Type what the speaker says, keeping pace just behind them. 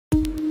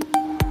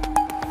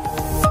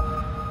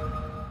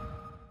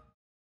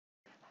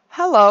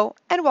Hello,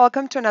 and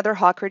welcome to another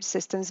Hawkridge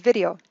Systems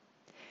video.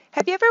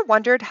 Have you ever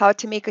wondered how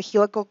to make a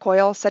helical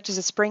coil such as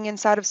a spring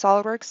inside of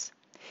SOLIDWORKS?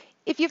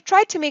 If you've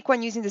tried to make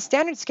one using the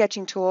standard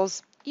sketching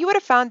tools, you would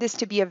have found this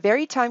to be a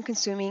very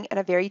time-consuming and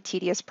a very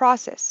tedious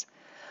process.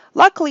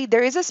 Luckily,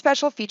 there is a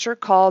special feature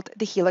called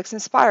the Helix and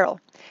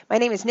Spiral. My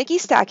name is Nikki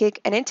Stakic,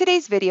 and in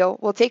today's video,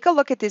 we'll take a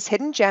look at this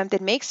hidden gem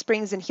that makes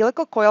springs and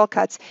helical coil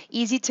cuts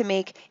easy to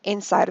make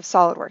inside of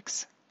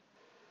SOLIDWORKS.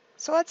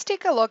 So let's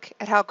take a look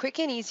at how quick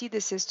and easy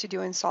this is to do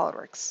in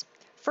SOLIDWORKS.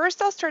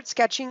 First, I'll start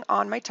sketching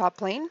on my top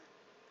plane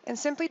and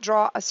simply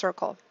draw a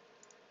circle.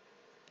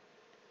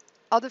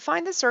 I'll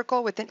define the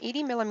circle with an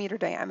 80mm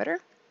diameter,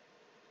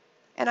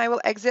 and I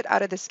will exit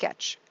out of the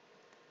sketch.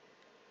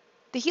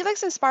 The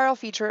Helix and Spiral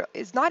feature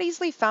is not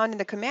easily found in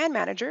the command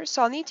manager,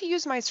 so I'll need to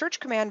use my search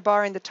command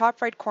bar in the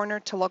top right corner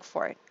to look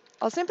for it.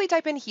 I'll simply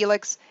type in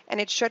Helix and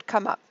it should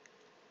come up.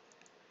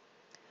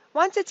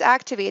 Once it's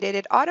activated,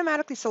 it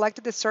automatically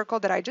selected the circle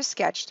that I just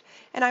sketched,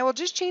 and I will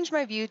just change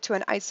my view to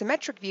an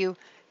isometric view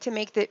to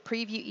make the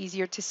preview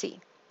easier to see.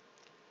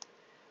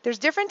 There's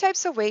different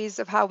types of ways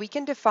of how we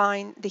can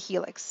define the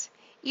helix,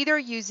 either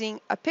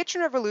using a pitch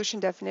and revolution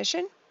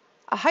definition,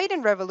 a height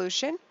and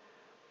revolution,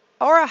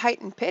 or a height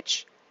and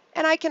pitch,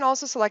 and I can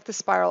also select the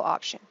spiral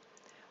option.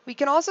 We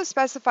can also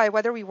specify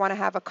whether we want to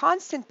have a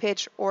constant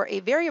pitch or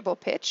a variable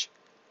pitch.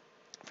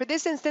 For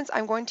this instance,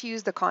 I'm going to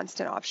use the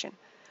constant option.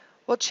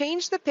 We'll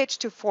change the pitch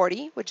to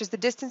 40, which is the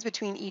distance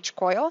between each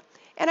coil,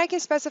 and I can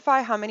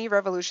specify how many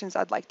revolutions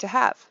I'd like to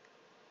have.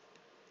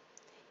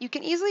 You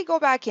can easily go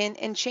back in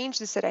and change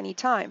this at any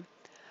time.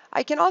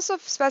 I can also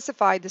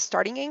specify the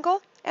starting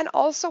angle and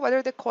also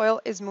whether the coil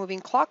is moving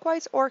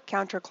clockwise or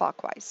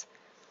counterclockwise.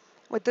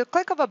 With the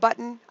click of a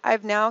button,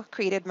 I've now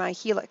created my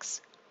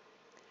helix.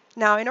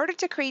 Now, in order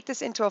to create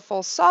this into a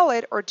full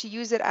solid or to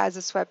use it as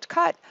a swept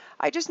cut,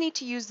 I just need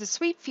to use the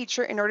sweep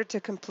feature in order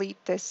to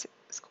complete this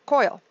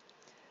coil.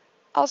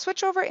 I'll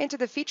switch over into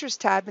the Features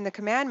tab in the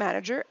Command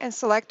Manager and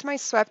select my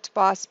Swept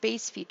Boss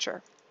Base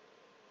feature.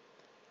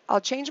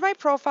 I'll change my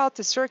profile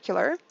to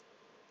circular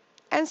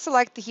and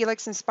select the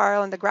Helix and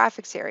Spiral in the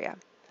Graphics area.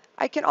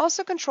 I can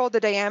also control the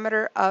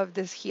diameter of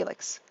this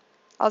helix.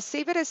 I'll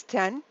save it as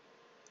 10,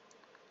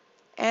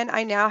 and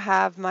I now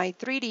have my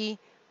 3D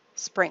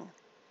spring.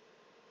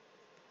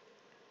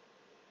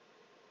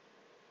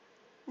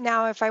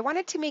 Now, if I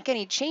wanted to make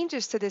any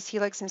changes to this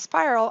Helix and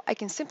Spiral, I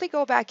can simply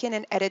go back in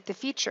and edit the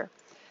feature.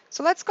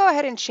 So let's go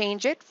ahead and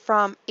change it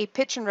from a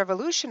pitch and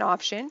revolution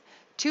option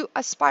to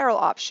a spiral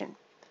option.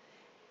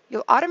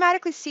 You'll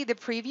automatically see the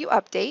preview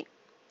update,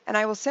 and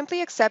I will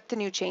simply accept the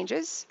new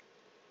changes.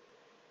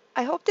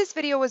 I hope this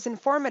video was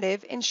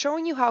informative in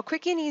showing you how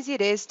quick and easy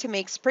it is to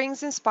make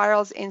springs and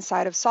spirals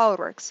inside of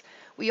SOLIDWORKS.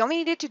 We only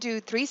needed to do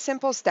 3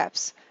 simple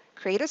steps: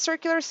 create a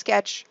circular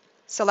sketch,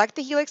 select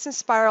the Helix and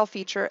Spiral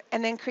feature,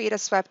 and then create a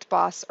swept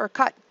boss or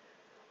cut.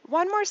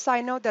 One more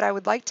side note that I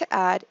would like to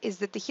add is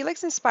that the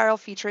Helix and Spiral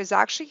feature is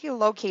actually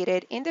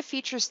located in the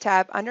Features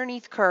tab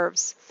underneath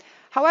Curves.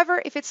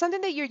 However, if it's something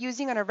that you're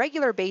using on a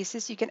regular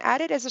basis, you can add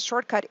it as a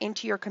shortcut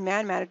into your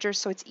command manager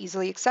so it's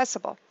easily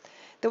accessible.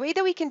 The way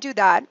that we can do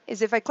that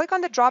is if I click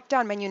on the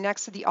drop-down menu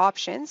next to the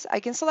options, I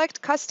can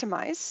select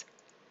Customize,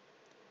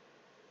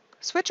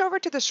 switch over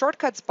to the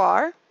Shortcuts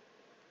bar,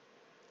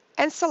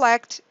 and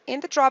select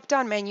in the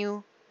drop-down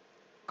menu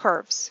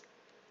Curves.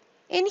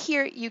 In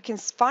here, you can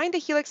find the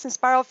Helix and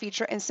Spiral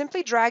feature and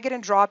simply drag it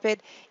and drop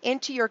it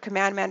into your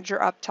command manager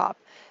up top.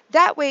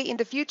 That way, in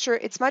the future,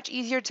 it's much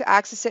easier to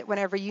access it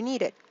whenever you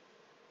need it.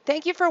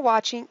 Thank you for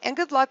watching, and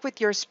good luck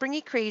with your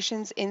springy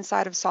creations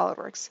inside of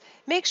SOLIDWORKS.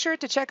 Make sure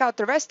to check out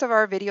the rest of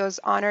our videos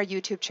on our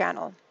YouTube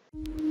channel.